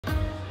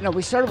No,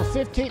 we started with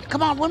 15.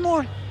 Come on, one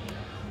more.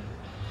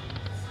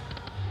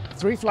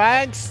 3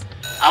 flags.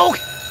 Oh,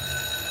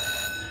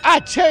 I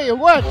tell you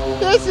what,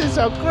 this is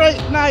a great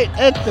night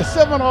at the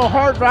Seminole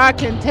Hard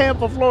Rock in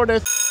Tampa,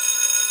 Florida.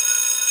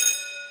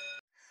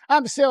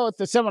 I'm still at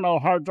the Seminole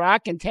Hard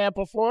Rock in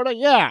Tampa, Florida.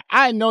 Yeah,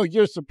 I know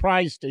you're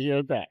surprised to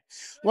hear that.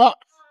 Well,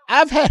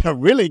 I've had a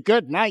really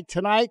good night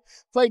tonight.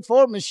 Played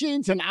 4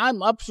 machines, and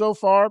I'm up so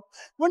far.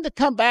 Wanted to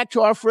come back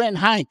to our friend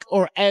Hank,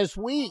 or as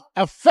we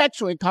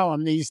affectionately call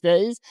him these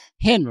days,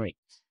 Henry.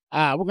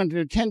 We're going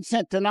to do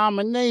 10-cent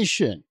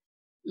denomination.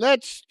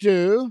 Let's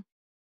do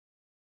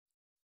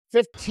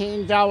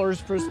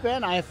 $15 per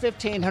spin. I have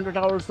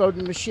 $1,500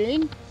 loading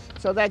machine.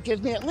 So that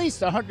gives me at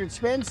least 100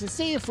 spins to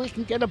see if we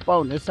can get a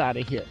bonus out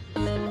of here.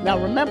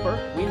 Now remember,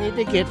 we need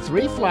to get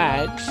 3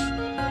 flags.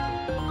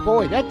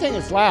 Boy, that thing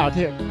is loud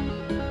here.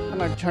 I'm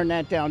going to turn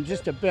that down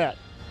just a bit.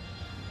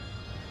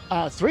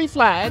 3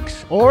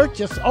 flags, or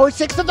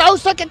 6 of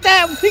those. Look at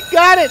that, we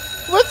got it.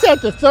 What's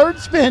that, the 3rd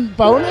spin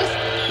bonus?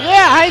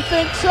 Yeah, I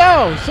think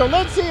so. So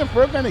let's see if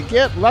we're going to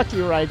get lucky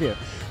right here.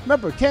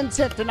 Remember,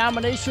 10-cent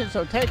denomination,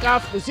 so take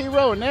off the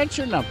 0 and that's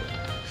your number.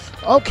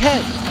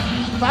 Okay.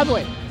 By the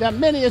way, the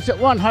mini is at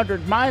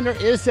 100, minor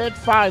is at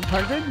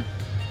 500,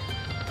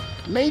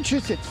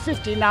 major's at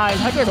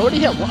 5,900. What do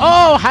you hit?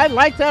 Oh, I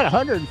like that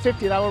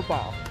 $150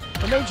 ball.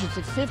 The major's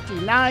at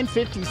 59,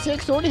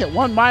 56. What do you hit?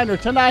 1 minor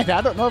tonight. I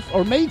don't know if,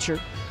 or major.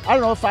 I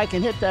don't know if I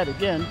can hit that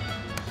again.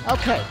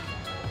 Okay,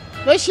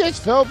 let's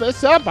just fill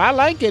this up. I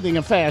like getting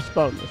a fast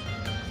bonus.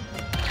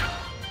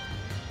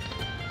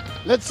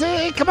 Let's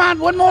see. Come on,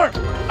 one more.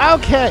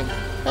 Okay.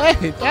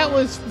 Hey, that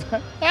was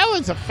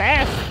a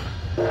fast.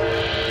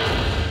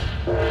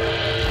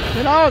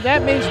 You know,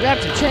 that means we have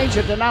to change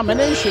the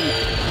denomination.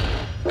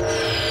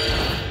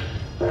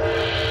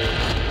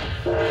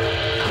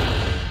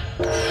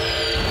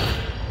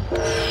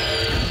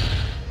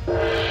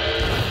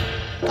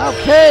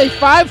 Okay,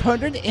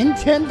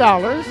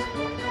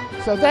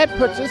 $510. So that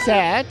puts us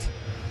at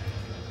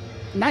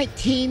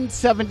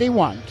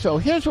 1971. So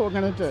here's what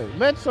we're going to do.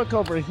 Let's look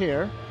over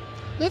here.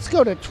 Let's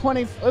go to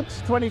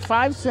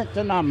 25-cent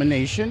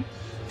denomination.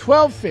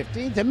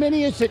 $12.50. The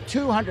mini is at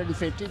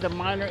 $250. The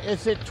minor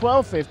is at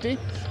 $12.50.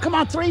 Come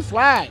on, 3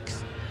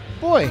 flags.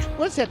 Boy,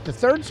 what's that? The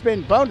 3rd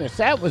spin bonus.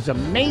 That was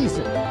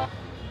amazing. You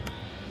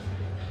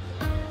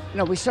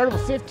know, we started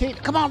with 15.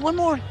 Come on, one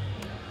more.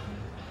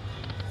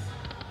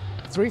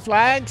 3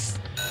 flags.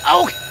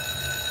 Oh,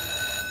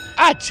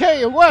 I tell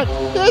you what,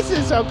 this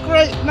is a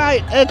great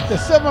night at the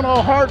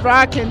Seminole Hard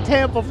Rock in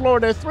Tampa,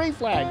 Florida. 3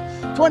 flags.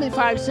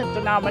 25-cent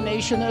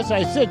denomination, as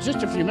I said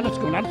just a few minutes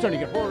ago, and I'm starting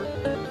to get bored.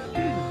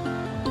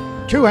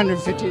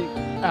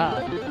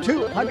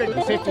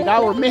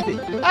 $250 mini.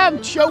 I'm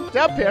choked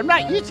up here. I'm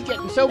not used to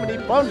getting so many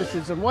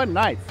bonuses in one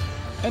night.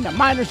 And the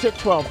minor's at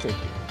 $12.50.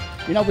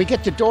 You know, we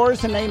get the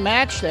doors and they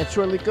match. That's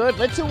really good.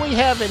 Let's see what we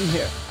have in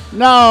here.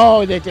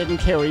 No, they didn't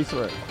carry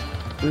through.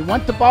 We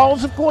want the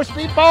balls, of course.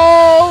 Be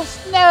balls.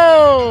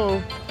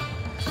 No.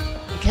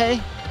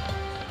 Okay.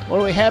 What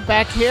do we have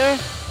back here?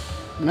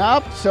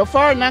 Nope. So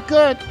far, not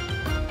good.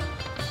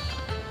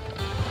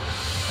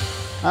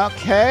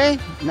 Okay.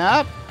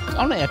 Nope.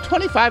 Only a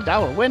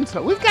 $25 win,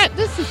 so we've got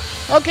this.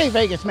 Okay,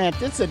 Vegas man,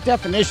 this is the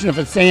definition of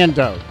a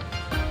sando.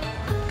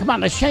 Come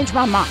on, let's change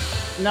my mind.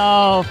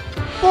 No,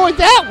 boy,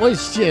 that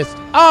was just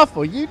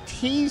awful. You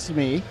teased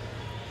me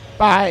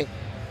by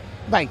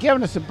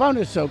giving us a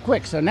bonus so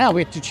quick. So now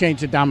we have to change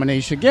the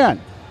denomination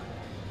again.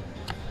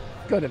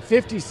 Go to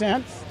 50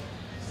 cents,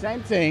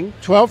 same thing,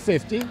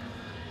 $12.50.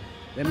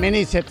 The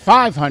mini's at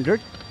 500.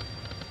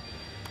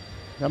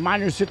 The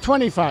minor's at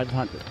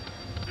 2,500.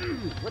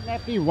 Wouldn't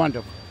that be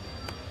wonderful?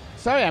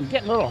 Sorry, I'm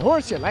getting a little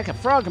hoarse here, like a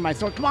frog in my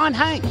throat. Come on,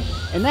 Hank.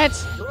 And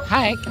that's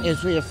Hank,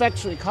 as we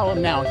affectionately call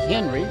him now,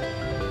 Henry.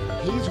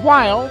 He's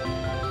wild.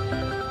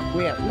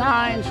 We have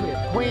 9s, we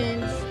have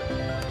queens.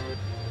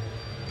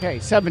 Okay,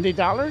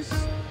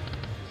 $70.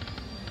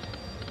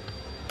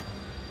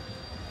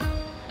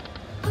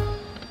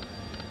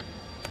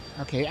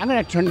 Okay, I'm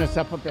going to turn this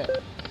up a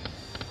bit.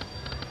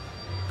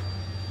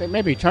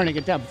 Maybe turning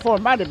it down before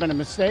might have been a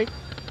mistake.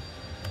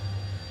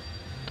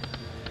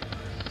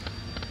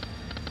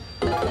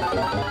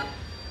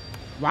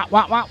 Wah,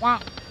 wah, wah, wah.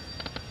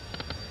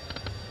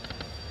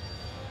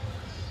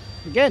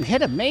 Again,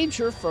 hit a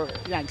major for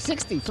like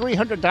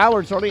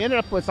 $6,300. Already ended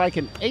up with like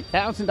an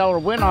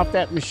 $8,000 win off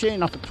that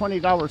machine off a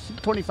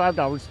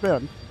 $25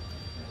 spin.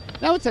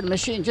 Now it's a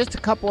machine just a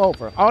couple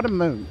over. Autumn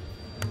Moon.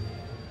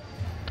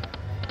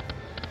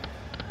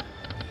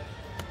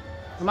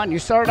 Come on, you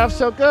started off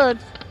so good.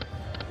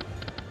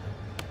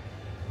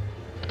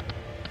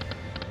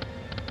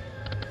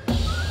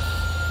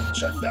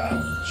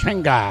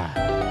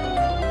 Chenga.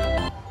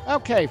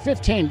 Okay,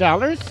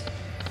 $15.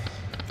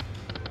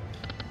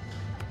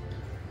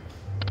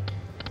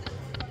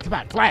 Come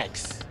on,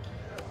 flags.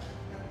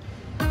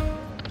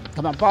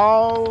 Come on,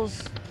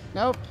 balls.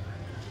 Nope.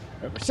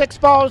 6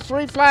 balls,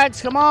 3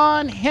 flags. Come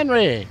on,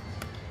 Henry.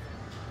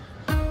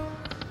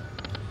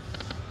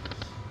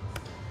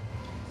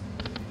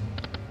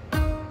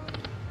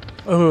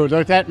 Oh,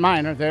 look at that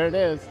minor. There it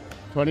is.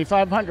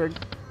 2,500.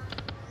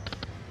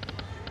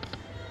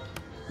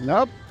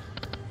 Nope.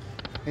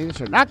 These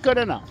are not good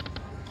enough.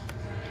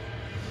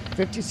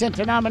 50-cent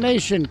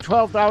denomination,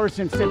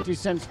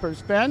 $12.50 per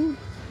spin.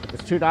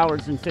 It's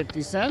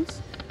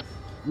 $2.50,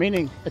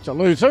 meaning it's a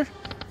loser.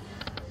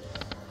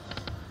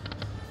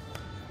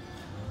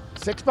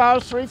 6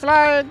 balls, 3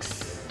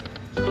 flags.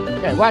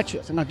 Okay, watch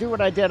this. I'm going to do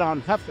what I did on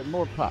Huff and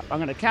More Pup. I'm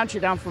going to count you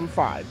down from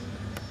 5.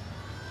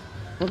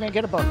 We're going to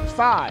get a bonus.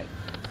 5,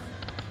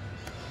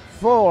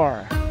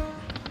 4,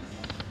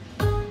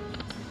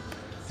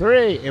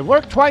 3. It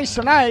worked twice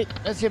tonight.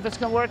 Let's see if it's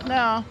going to work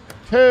now.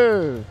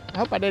 2. I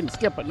hope I didn't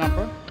skip a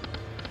number.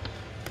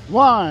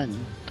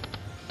 1.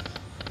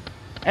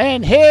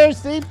 And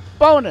here's the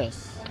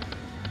bonus.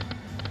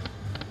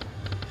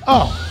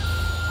 Oh,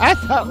 I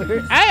thought we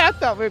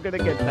were going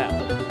to get that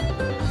one.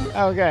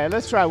 Okay,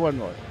 let's try one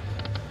more.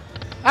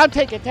 I'll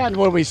take it down to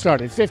where we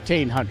started,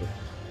 1,500.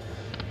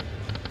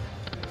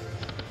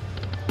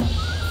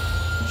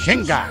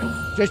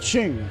 Shingai. Just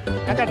shing.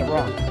 I got it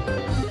wrong.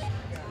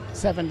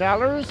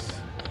 $7.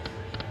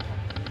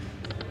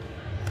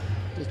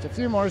 Just a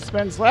few more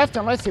spins left,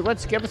 and let's see,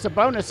 let's give us a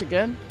bonus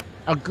again.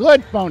 A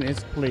good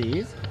bonus,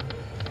 please.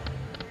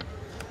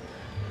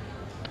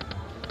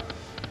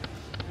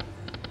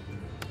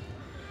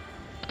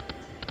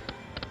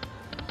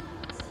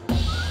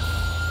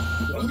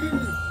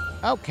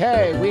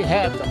 Okay, we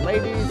have the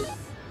ladies,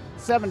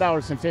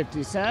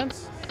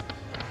 $7.50.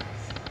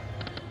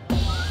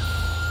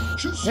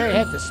 Here we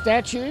have the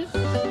statues,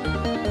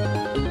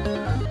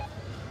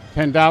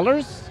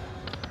 $10.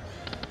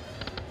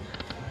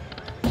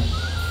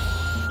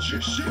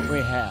 We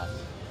have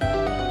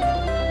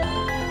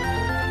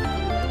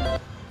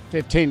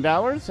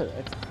 $15.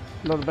 A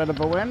little bit of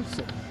a win.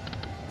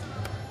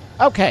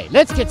 Okay,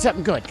 let's get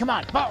something good. Come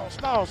on, balls,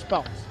 balls,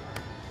 balls.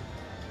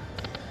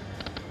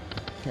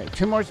 Okay,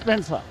 2 more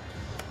spins left.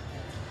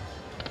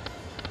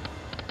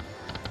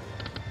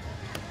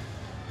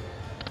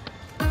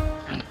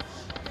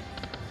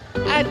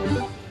 I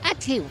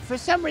tell you, for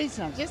some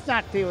reason, I'm just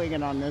not feeling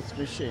it on this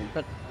machine,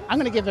 but I'm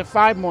going to give it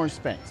 5 more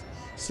spins.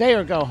 Stay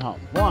or go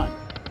home. 1.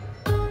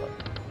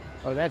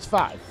 Oh, that's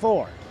 5.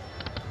 4.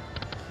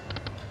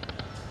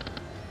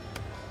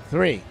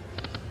 3.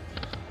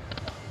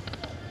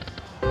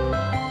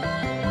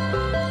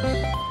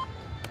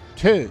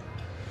 2.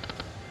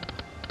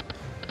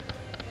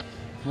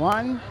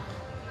 1.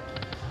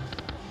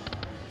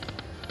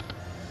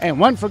 And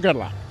 1 for good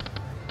luck.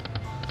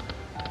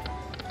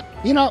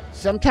 You know,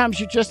 sometimes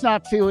you're just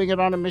not feeling it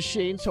on a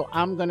machine, so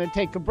I'm going to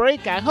take a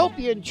break. I hope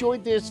you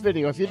enjoyed this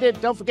video. If you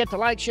did, don't forget to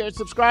like, share,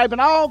 subscribe,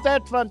 and all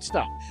that fun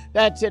stuff.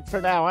 That's it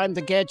for now. I'm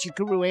the Gadget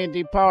Guru,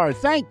 Andy Parr.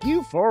 Thank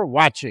you for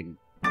watching.